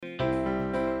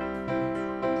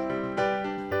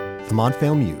The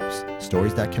Montvale Muse,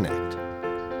 stories that connect.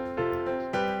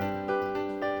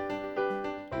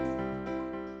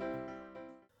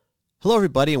 Hello,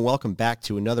 everybody, and welcome back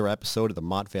to another episode of the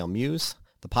Montvale Muse,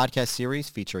 the podcast series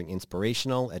featuring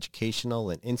inspirational, educational,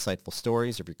 and insightful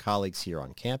stories of your colleagues here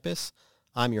on campus.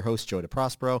 I'm your host, Joe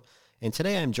DeProspero, and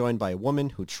today I'm joined by a woman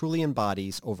who truly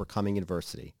embodies overcoming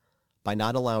adversity by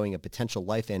not allowing a potential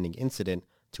life-ending incident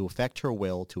to affect her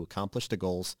will to accomplish the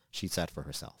goals she set for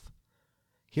herself.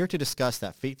 Here to discuss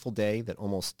that fateful day that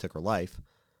almost took her life,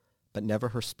 but never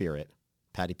her spirit,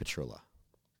 Patty Petrula.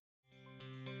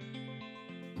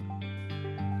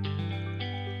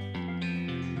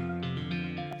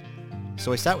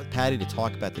 So I sat with Patty to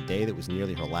talk about the day that was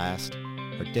nearly her last,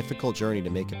 her difficult journey to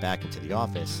make it back into the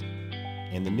office,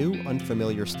 and the new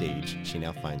unfamiliar stage she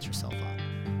now finds herself on.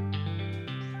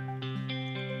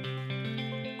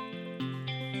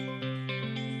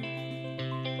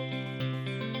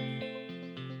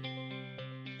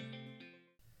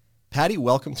 Patty,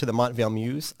 welcome to the Montvale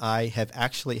Muse. I have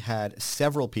actually had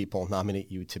several people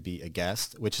nominate you to be a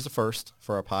guest, which is a first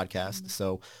for our podcast.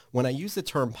 So when I use the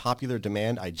term popular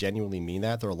demand, I genuinely mean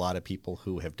that. There are a lot of people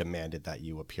who have demanded that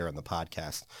you appear on the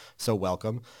podcast. So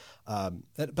welcome.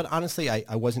 But honestly,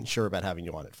 I wasn't sure about having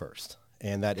you on at first.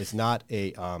 And that is not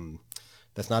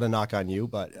that's not a knock on you,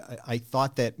 but I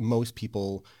thought that most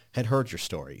people had heard your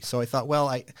story. So I thought, well,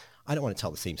 I don't want to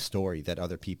tell the same story that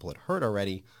other people had heard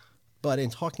already. But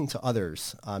in talking to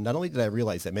others, not only did I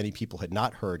realize that many people had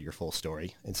not heard your full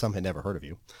story, and some had never heard of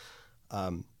you,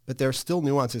 but there are still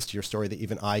nuances to your story that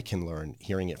even I can learn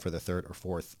hearing it for the third or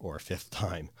fourth or fifth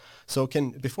time. So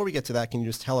before we get to that, can you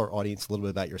just tell our audience a little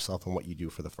bit about yourself and what you do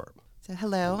for the firm? So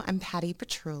hello, I'm Patty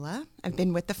Petrula. I've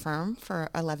been with the firm for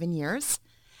 11 years.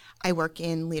 I work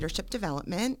in leadership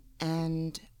development,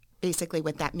 and basically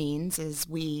what that means is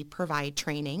we provide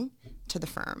training to the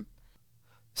firm.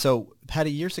 So,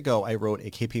 Patty, years ago, I wrote a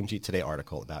KPMG Today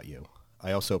article about you.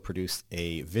 I also produced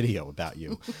a video about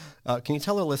you. Can you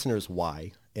tell our listeners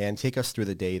why and take us through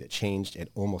the day that changed and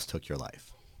almost took your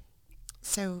life?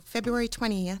 So, February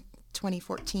 20th,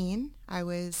 2014, I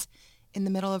was in the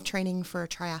middle of training for a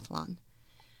triathlon.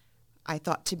 I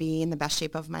thought to be in the best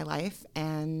shape of my life,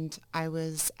 and I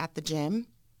was at the gym.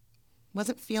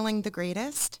 Wasn't feeling the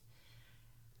greatest.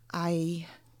 I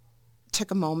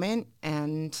took a moment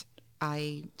and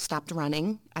I stopped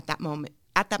running at that moment.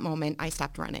 At that moment, I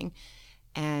stopped running,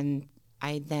 and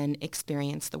I then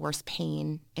experienced the worst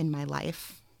pain in my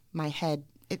life. My head,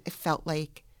 it felt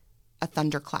like a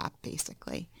thunderclap,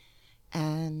 basically,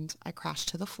 and I crashed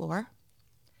to the floor.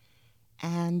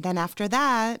 And then after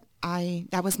that,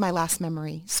 that was my last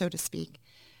memory, so to speak.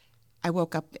 I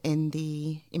woke up in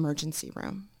the emergency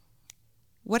room.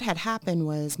 What had happened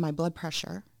was my blood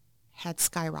pressure had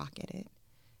skyrocketed,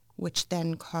 which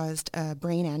then caused a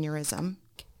brain aneurysm,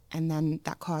 and then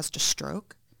that caused a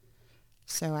stroke.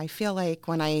 So I feel like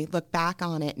when I look back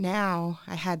on it now,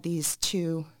 I had these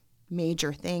two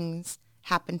major things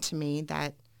happen to me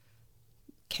that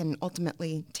can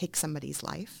ultimately take somebody's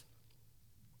life.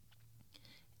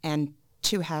 And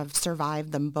to have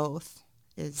survived them both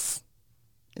is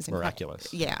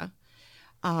miraculous. Yeah.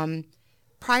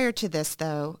 Prior to this,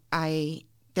 though,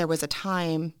 there was a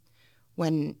time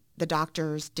when the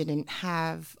doctors didn't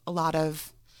have a lot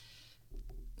of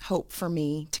hope for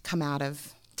me to come out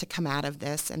of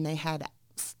this, and they had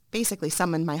basically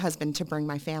summoned my husband to bring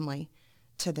my family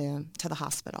to the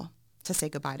hospital to say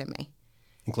goodbye to me,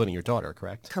 including your daughter,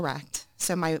 correct? Correct.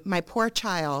 So my poor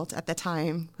child at the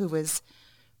time, who was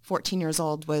 14 years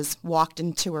old, was walked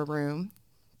into a room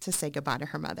to say goodbye to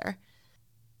her mother.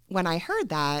 When I heard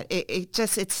that,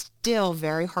 it's still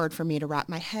very hard for me to wrap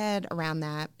my head around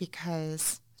that,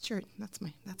 because sure,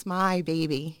 that's my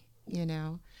baby, you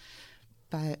know.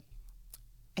 But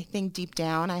I think deep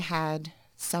down I had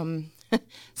some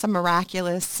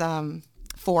miraculous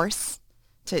force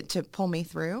to pull me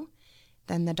through.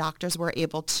 Then the doctors were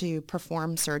able to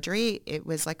perform surgery. It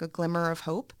was like a glimmer of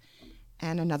hope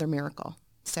and another miracle.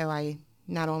 So I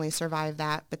not only survived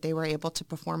that, but they were able to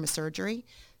perform a surgery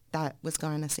that was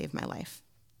going to save my life.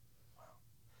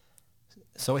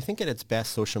 So I think at its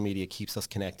best, social media keeps us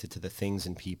connected to the things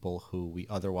and people who we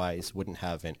otherwise wouldn't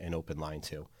have an open line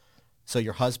to. So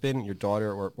your husband, your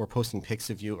daughter were posting pics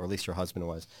of you, or at least your husband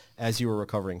was, as you were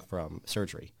recovering from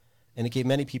surgery. And it gave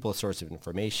many people a source of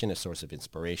information, a source of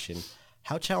inspiration.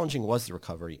 How challenging was the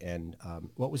recovery, and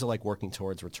what was it like working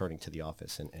towards returning to the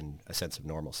office and a sense of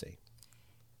normalcy?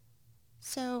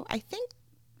 So I think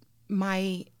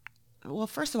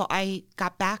first of all, I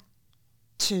got back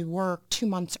to work 2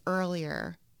 months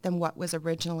earlier than what was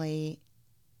originally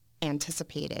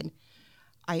anticipated.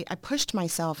 I pushed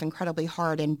myself incredibly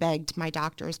hard and begged my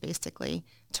doctors basically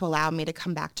to allow me to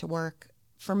come back to work.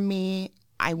 For me,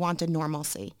 I wanted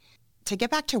normalcy. To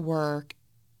get back to work,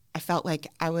 I felt like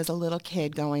I was a little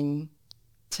kid going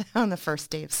on the first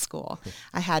day of school.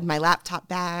 I had my laptop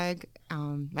bag.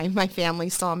 My family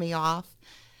saw me off,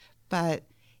 but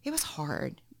it was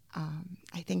hard.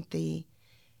 I think the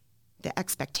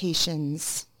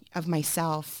expectations of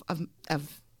myself,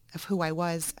 of who I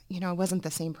was, I wasn't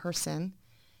the same person,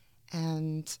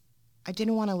 and I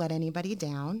didn't want to let anybody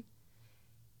down.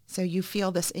 So you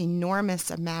feel this enormous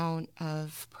amount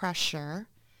of pressure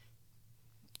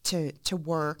to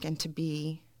work and to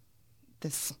be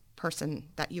this person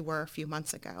that you were a few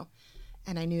months ago.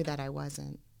 And I knew that I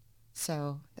wasn't.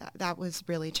 So that was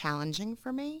really challenging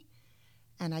for me.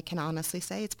 And I can honestly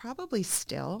say it's probably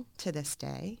still to this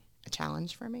day a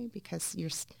challenge for me because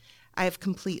I have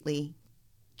completely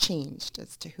changed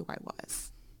as to who I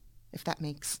was, if that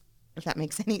makes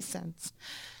any sense.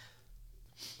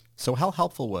 So how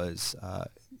helpful was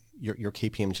your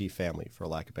KPMG family, for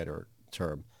lack of a better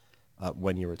term,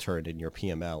 when you returned in your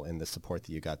PML and the support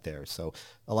that you got there? So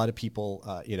a lot of people,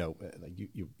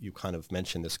 you kind of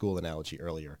mentioned the school analogy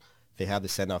earlier. They have the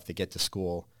send-off, they get to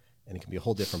school, and it can be a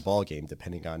whole different ballgame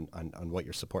depending on what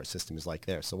your support system is like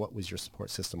there. So what was your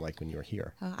support system like when you were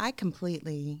here? I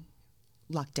completely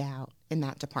lucked out in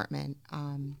that department.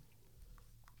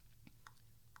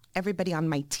 Everybody on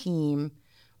my team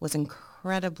was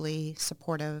incredibly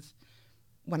supportive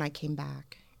when I came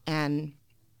back. And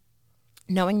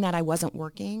knowing that I wasn't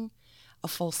working a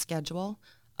full schedule,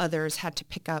 others had to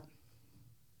pick up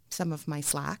some of my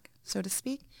slack, so to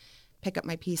speak, pick up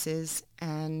my pieces,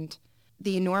 and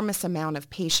the enormous amount of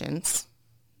patience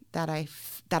that I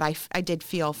did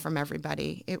feel from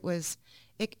everybody.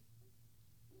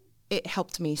 It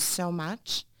helped me so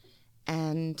much,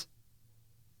 and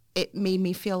it made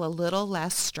me feel a little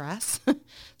less stress.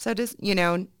 So just,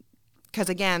 because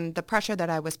again, the pressure that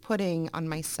I was putting on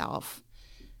myself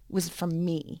was from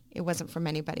me. It wasn't from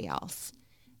anybody else.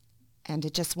 And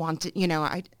it just wanted,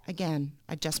 I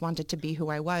just wanted to be who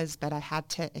I was, but I had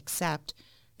to accept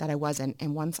that I wasn't.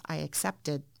 And once I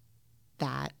accepted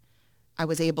that, I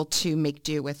was able to make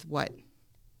do with what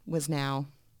was now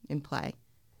in play.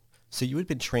 So you had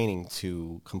been training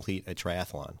to complete a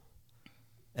triathlon.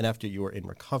 And after you were in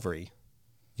recovery,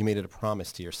 you made it a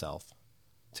promise to yourself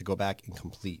to go back and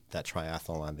complete that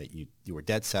triathlon that you were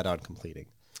dead set on completing.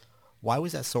 Why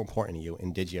was that so important to you,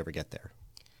 and did you ever get there?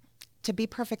 To be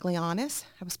perfectly honest,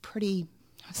 I was pretty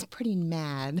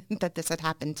mad that this had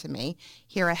happened to me.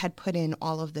 Here I had put in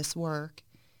all of this work,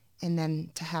 and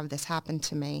then to have this happen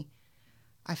to me,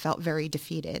 I felt very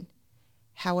defeated.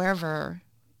 However,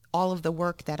 all of the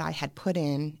work that I had put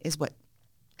in is what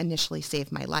initially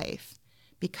saved my life,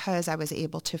 because I was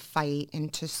able to fight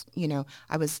and to,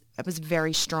 I was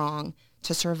very strong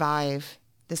to survive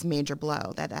this major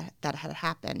blow that had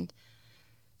happened.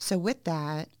 So with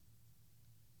that,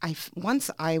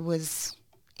 once I was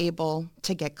able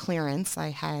to get clearance, I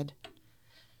had,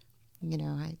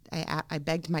 I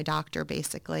begged my doctor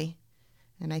basically,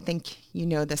 and I think you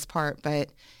know this part,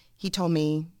 but he told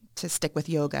me to stick with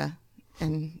yoga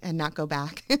and not go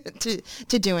back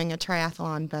to doing a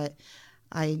triathlon. But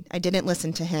I didn't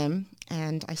listen to him,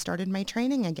 and I started my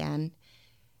training again.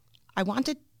 I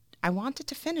wanted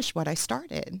to finish what I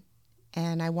started.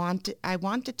 And I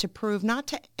wanted to prove, not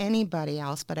to anybody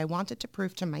else, but I wanted to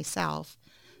prove to myself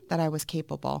that I was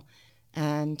capable.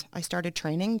 And I started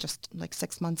training just like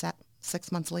 6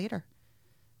 months later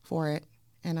for it.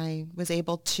 And I was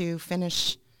able to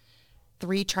finish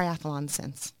 3 triathlons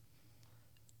since.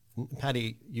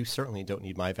 Patty, you certainly don't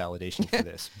need my validation for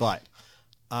this, but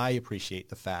I appreciate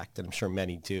the fact, and I'm sure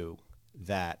many do,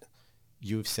 that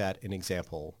you've set an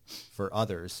example for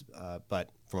others, but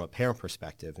from a parent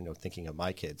perspective, thinking of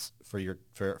my kids, for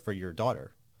your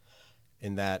daughter,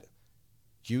 in that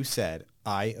you said,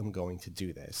 I am going to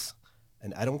do this.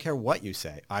 And I don't care what you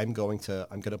say, I'm going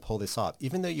to pull this off.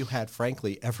 Even though you had,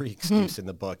 frankly, every excuse in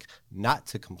the book not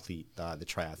to complete the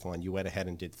triathlon, you went ahead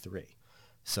and did 3.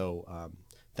 So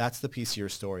that's the piece of your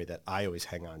story that I always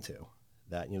hang on to.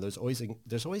 That there's always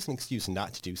an excuse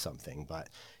not to do something, but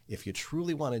if you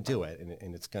truly want to do it,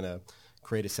 and it's going to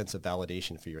create a sense of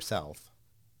validation for yourself,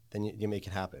 then you make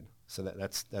it happen. So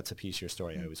that's a piece of your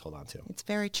story I always hold on to. It's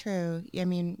very true. I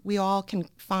mean, we all can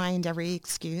find every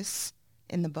excuse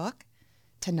in the book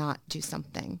to not do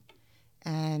something.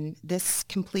 And this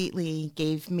completely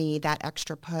gave me that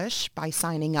extra push by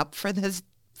signing up for these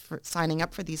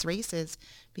races,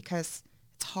 because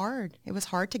it's hard. It was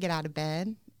hard to get out of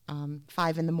bed,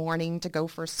 5 a.m. to go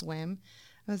for a swim.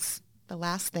 It was the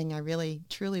last thing I really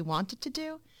truly wanted to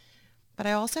do. But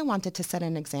I also wanted to set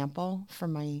an example for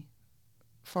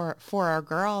our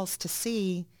girls to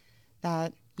see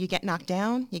that you get knocked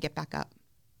down, you get back up.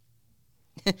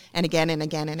 And again and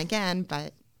again and again,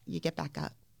 but you get back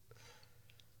up.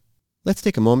 Let's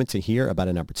take a moment to hear about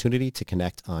an opportunity to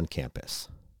connect on campus.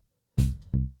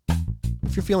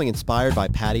 If you're feeling inspired by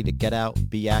Patty to get out,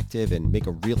 be active, and make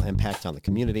a real impact on the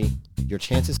community, your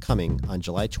chance is coming on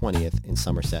July 20th in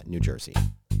Somerset, New Jersey.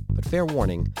 But fair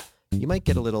warning, you might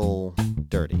get a little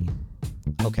dirty.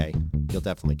 Okay, you'll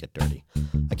definitely get dirty.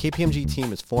 A KPMG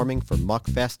team is forming for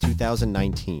Muckfest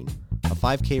 2019, a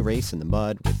 5K race in the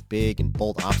mud with big and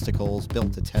bold obstacles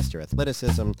built to test your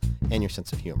athleticism and your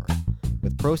sense of humor.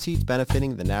 With proceeds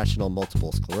benefiting the National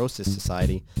Multiple Sclerosis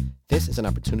Society, this is an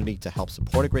opportunity to help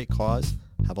support a great cause,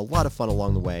 have a lot of fun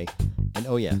along the way, and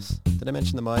oh yes, did I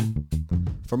mention the mud?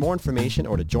 For more information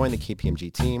or to join the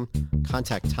KPMG team,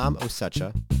 contact Tom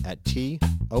Osucha at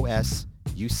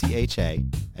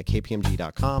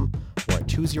TOSUCHA@kpmg.com or at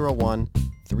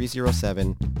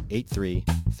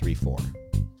 201-307-8334.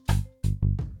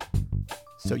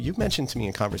 So you mentioned to me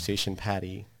in conversation,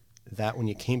 Patty, that when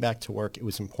you came back to work, it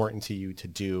was important to you to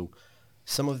do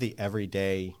some of the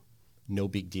everyday, no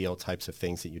big deal types of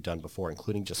things that you've done before,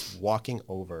 including just walking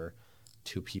over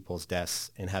to people's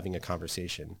desks and having a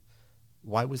conversation.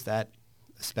 Why was that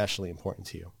especially important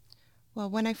to you? Well,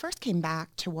 when I first came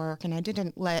back to work, and I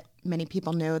didn't let many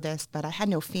people know this, but I had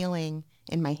no feeling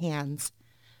in my hands.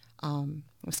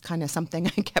 It was kind of something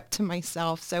I kept to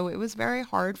myself. So it was very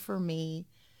hard for me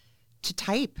to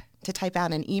type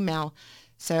out an email.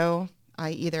 So I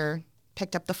either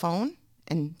picked up the phone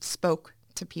and spoke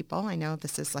to people. I know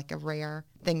this is like a rare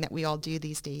thing that we all do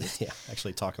these days. Yeah,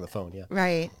 actually talk on the phone, yeah.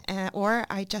 Right. Or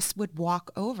I just would walk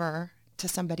over to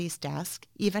somebody's desk,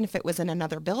 even if it was in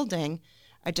another building.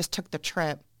 I just took the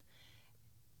trip.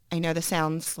 I know this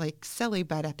sounds like silly,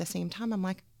 but at the same time, I'm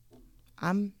like,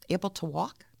 I'm able to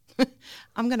walk.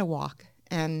 I'm going to walk.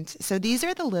 And so these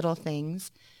are the little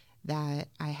things that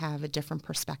I have a different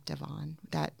perspective on,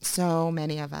 that so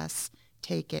many of us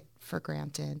take it for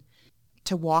granted.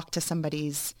 To walk to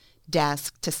somebody's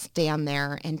desk, to stand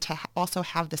there, and to also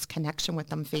have this connection with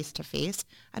them face to face,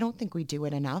 I don't think we do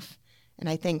it enough. And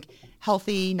I think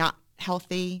healthy, not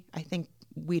healthy, I think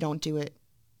we don't do it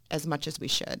as much as we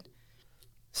should.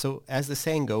 So as the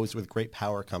saying goes, with great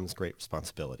power comes great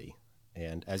responsibility.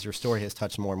 And as your story has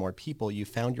touched more and more people, you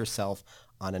found yourself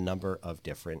on a number of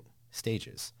different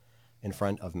stages in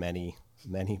front of many,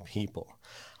 many people.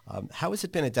 How has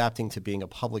it been adapting to being a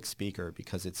public speaker?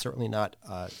 Because it's certainly not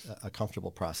a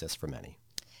comfortable process for many.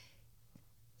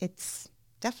 It's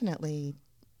definitely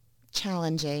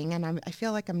challenging, and I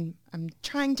feel like I'm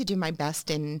trying to do my best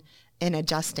in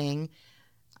adjusting.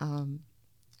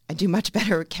 I do much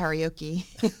better at karaoke.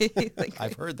 Like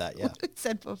I've heard that, yeah. I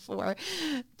said before.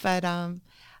 But, I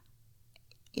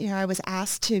was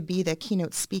asked to be the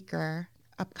keynote speaker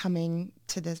upcoming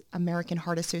to the American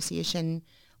Heart Association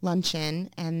luncheon,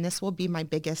 and this will be my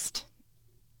biggest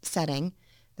setting.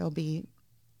 There'll be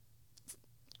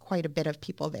quite a bit of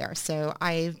people there. So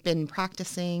I've been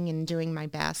practicing and doing my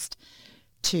best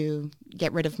to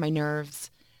get rid of my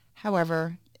nerves.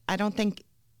 However, I don't think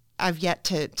I've yet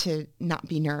to not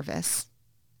be nervous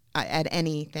at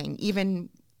anything, even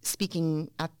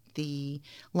speaking at the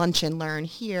Lunch and Learn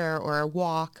here or a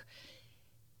walk.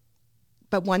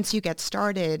 But once you get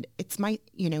started, it's and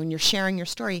you're sharing your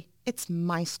story, it's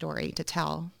my story to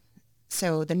tell.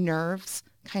 So the nerves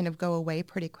kind of go away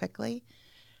pretty quickly.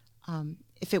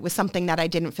 If it was something that I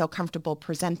didn't feel comfortable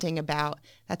presenting about,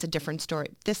 that's a different story.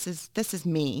 This is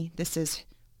me. This is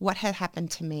what had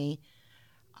happened to me.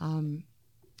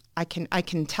 I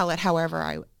can tell it however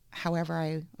I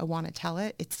want to tell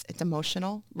it. It's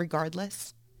emotional,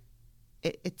 regardless.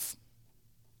 It's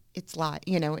it's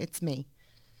me.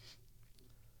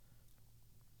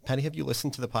 Patty, have you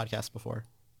listened to the podcast before?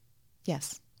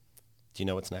 Yes. Do you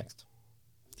know what's next?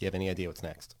 Do you have any idea what's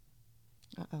next?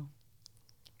 Uh-oh.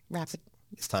 Rapid.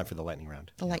 It's time for the lightning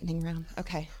round. The lightning round.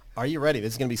 Okay. Are you ready?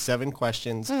 This is going to be 7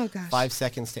 questions. Oh, gosh. 5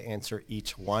 seconds to answer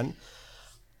each one.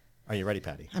 Are you ready,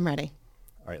 Patty? I'm ready.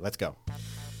 All right, let's go.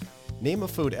 Name a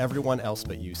food everyone else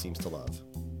but you seems to love.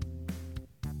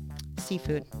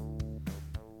 Seafood.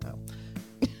 Oh.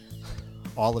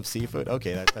 All of seafood?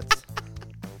 Okay, that's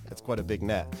quite a big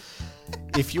net.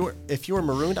 If you're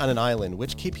marooned on an island,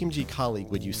 which KPMG colleague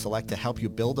would you select to help you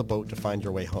build a boat to find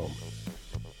your way home?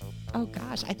 Oh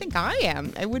gosh, I think I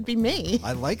am. It would be me.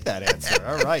 I like that answer.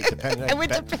 All right, It would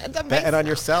depend on betting myself. on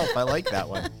yourself. I like that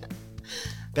one.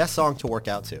 Best song to work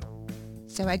out to?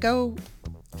 So I go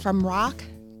from rock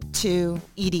to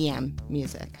EDM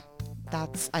music.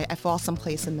 I fall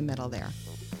someplace in the middle there.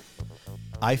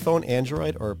 iPhone,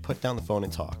 Android, or put down the phone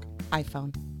and talk?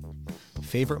 iPhone.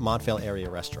 Favorite Montvale area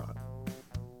restaurant?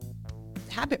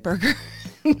 Habit Burger.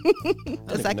 I Does don't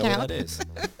that even know count? what that is.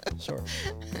 Sure.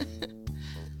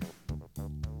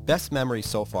 Best memory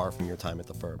so far from your time at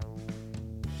the firm?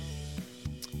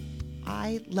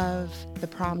 I love the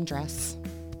prom dress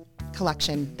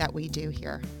collection that we do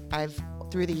here. I've,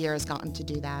 through the years, gotten to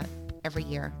do that every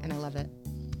year, and I love it.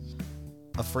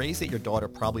 A phrase that your daughter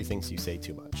probably thinks you say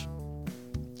too much?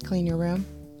 Clean your room.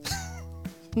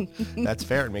 That's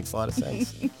fair. It makes a lot of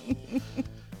sense.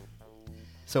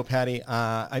 So, Patty,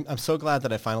 I'm so glad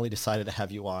that I finally decided to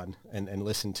have you on and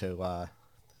listen to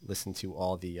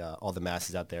all the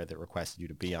masses out there that requested you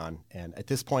to be on. And at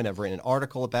this point, I've written an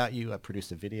article about you. I've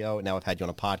produced a video. And now I've had you on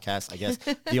a podcast. I guess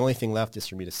the only thing left is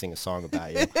for me to sing a song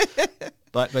about you.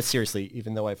 But seriously,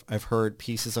 even though I've heard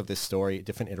pieces of this story,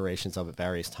 different iterations of it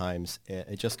various times,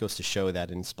 it just goes to show that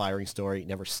an inspiring story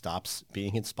never stops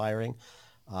being inspiring.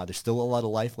 There's still a lot of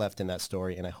life left in that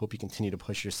story, and I hope you continue to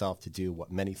push yourself to do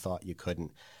what many thought you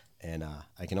couldn't. And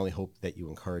I can only hope that you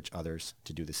encourage others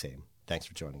to do the same. Thanks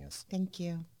for joining us. Thank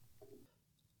you.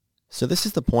 So this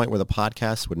is the point where the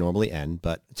podcast would normally end,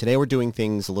 but today we're doing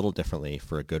things a little differently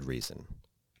for a good reason.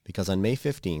 Because on May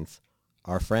 15th,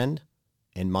 our friend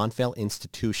and Montvale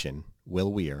institution,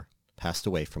 Will Weir, passed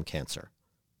away from cancer.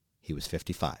 He was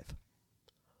 55.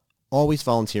 Always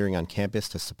volunteering on campus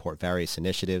to support various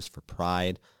initiatives for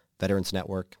Pride, Veterans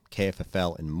Network,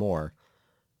 KFFL, and more,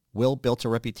 Will built a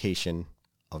reputation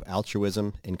of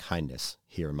altruism and kindness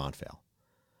here in Montvale.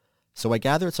 So I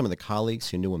gathered some of the colleagues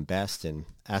who knew him best and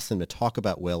asked them to talk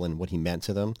about Will and what he meant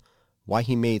to them, why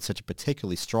he made such a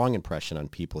particularly strong impression on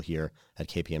people here at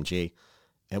KPMG,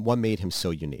 and what made him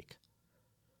so unique.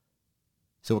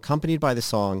 So accompanied by the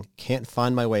song Can't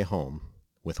Find My Way Home,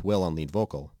 with Will on lead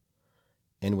vocal,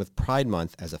 and with Pride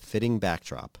Month as a fitting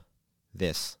backdrop,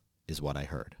 this is what I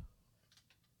heard.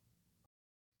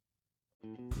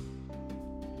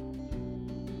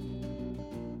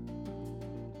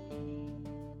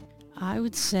 I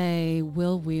would say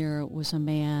Will Weir was a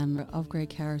man of great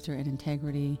character and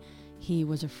integrity. He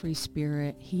was a free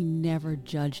spirit. He never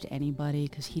judged anybody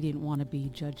because he didn't want to be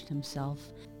judged himself.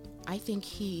 I think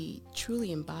he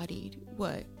truly embodied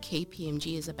what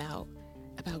KPMG is about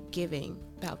giving,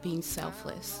 about being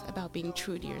selfless, about being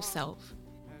true to yourself.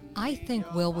 I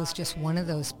think Will was just one of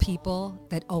those people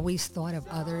that always thought of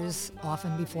others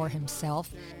often before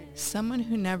himself. Someone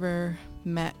who never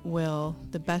met Will,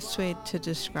 the best way to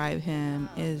describe him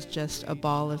is just a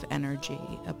ball of energy,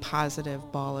 a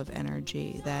positive ball of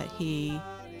energy that he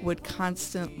would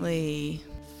constantly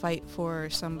fight for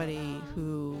somebody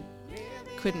who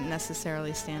couldn't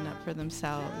necessarily stand up for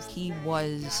themselves. He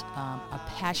was a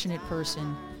passionate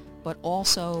person, but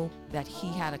also that he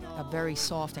had a very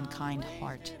soft and kind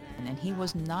heart. And he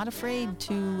was not afraid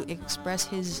to express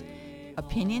his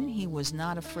opinion. He was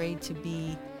not afraid to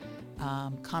be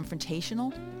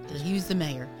confrontational. He was the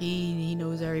mayor. He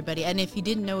knows everybody. And if he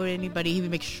didn't know anybody, he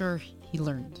would make sure he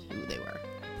learned who they were.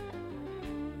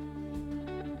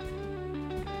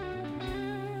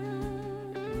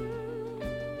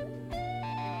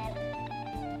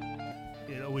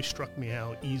 It always struck me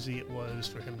how easy it was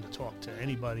for him to talk to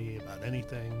anybody about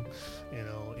anything,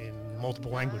 in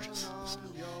multiple languages.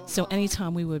 So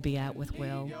anytime we would be out with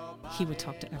Will, he would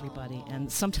talk to everybody.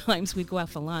 And sometimes we'd go out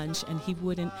for lunch and he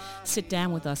wouldn't sit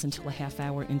down with us until a half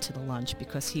hour into the lunch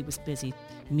because he was busy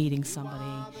meeting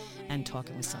somebody and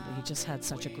talking with somebody. He just had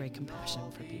such a great compassion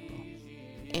for people.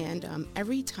 And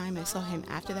every time I saw him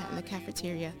after that in the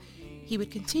cafeteria, he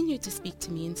would continue to speak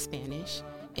to me in Spanish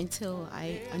until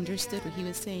I understood what he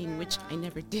was saying, which I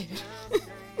never did.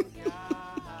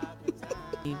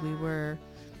 We were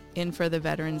in for the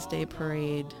Veterans Day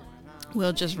parade.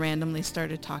 Will just randomly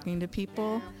started talking to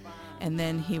people, and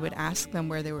then he would ask them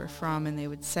where they were from, and they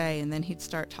would say, and then he'd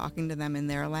start talking to them in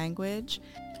their language.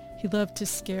 He loved to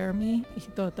scare me. He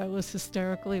thought that was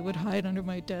hysterical. He would hide under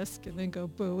my desk and then go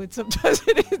boo, and sometimes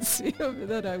I didn't see him, and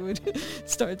then I would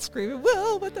start screaming,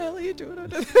 Will, what the hell are you doing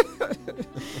under there?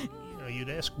 You'd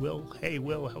ask Will, hey,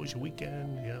 Will, how was your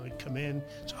weekend? He'd come in.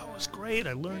 So, it was great.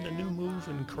 I learned a new move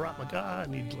in Krav Maga,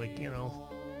 and he'd,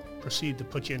 proceed to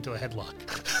put you into a headlock.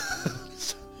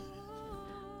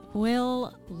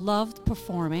 Will loved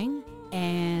performing,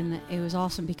 and it was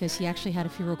awesome because he actually had a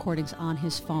few recordings on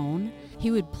his phone. He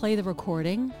would play the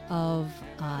recording of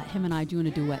him and I doing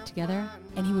a duet together,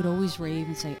 and he would always rave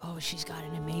and say, oh, she's got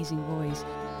an amazing voice.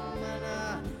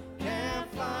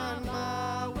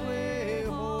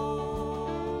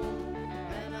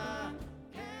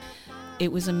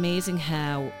 It was amazing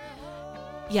how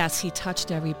yes, he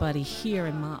touched everybody here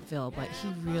in Montville, but he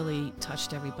really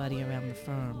touched everybody around the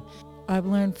firm. I've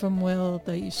learned from Will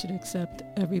that you should accept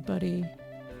everybody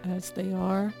as they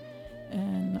are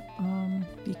and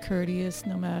be courteous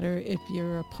no matter if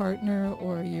you're a partner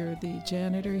or you're the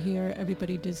janitor here.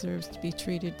 Everybody deserves to be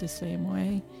treated the same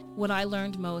way. What I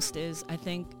learned most is I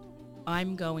think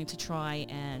I'm going to try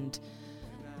and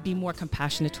be more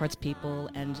compassionate towards people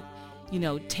and,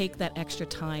 take that extra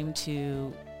time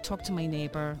to talk to my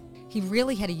neighbor. He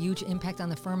really had a huge impact on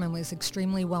the firm and was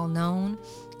extremely well known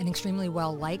and extremely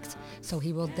well liked, so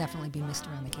he will definitely be missed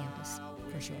around the campus,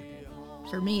 for sure.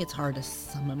 For me, it's hard to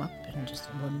sum him up in just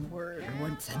one word or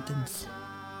one sentence,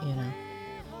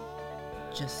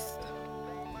 Just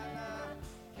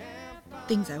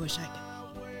things I wish I could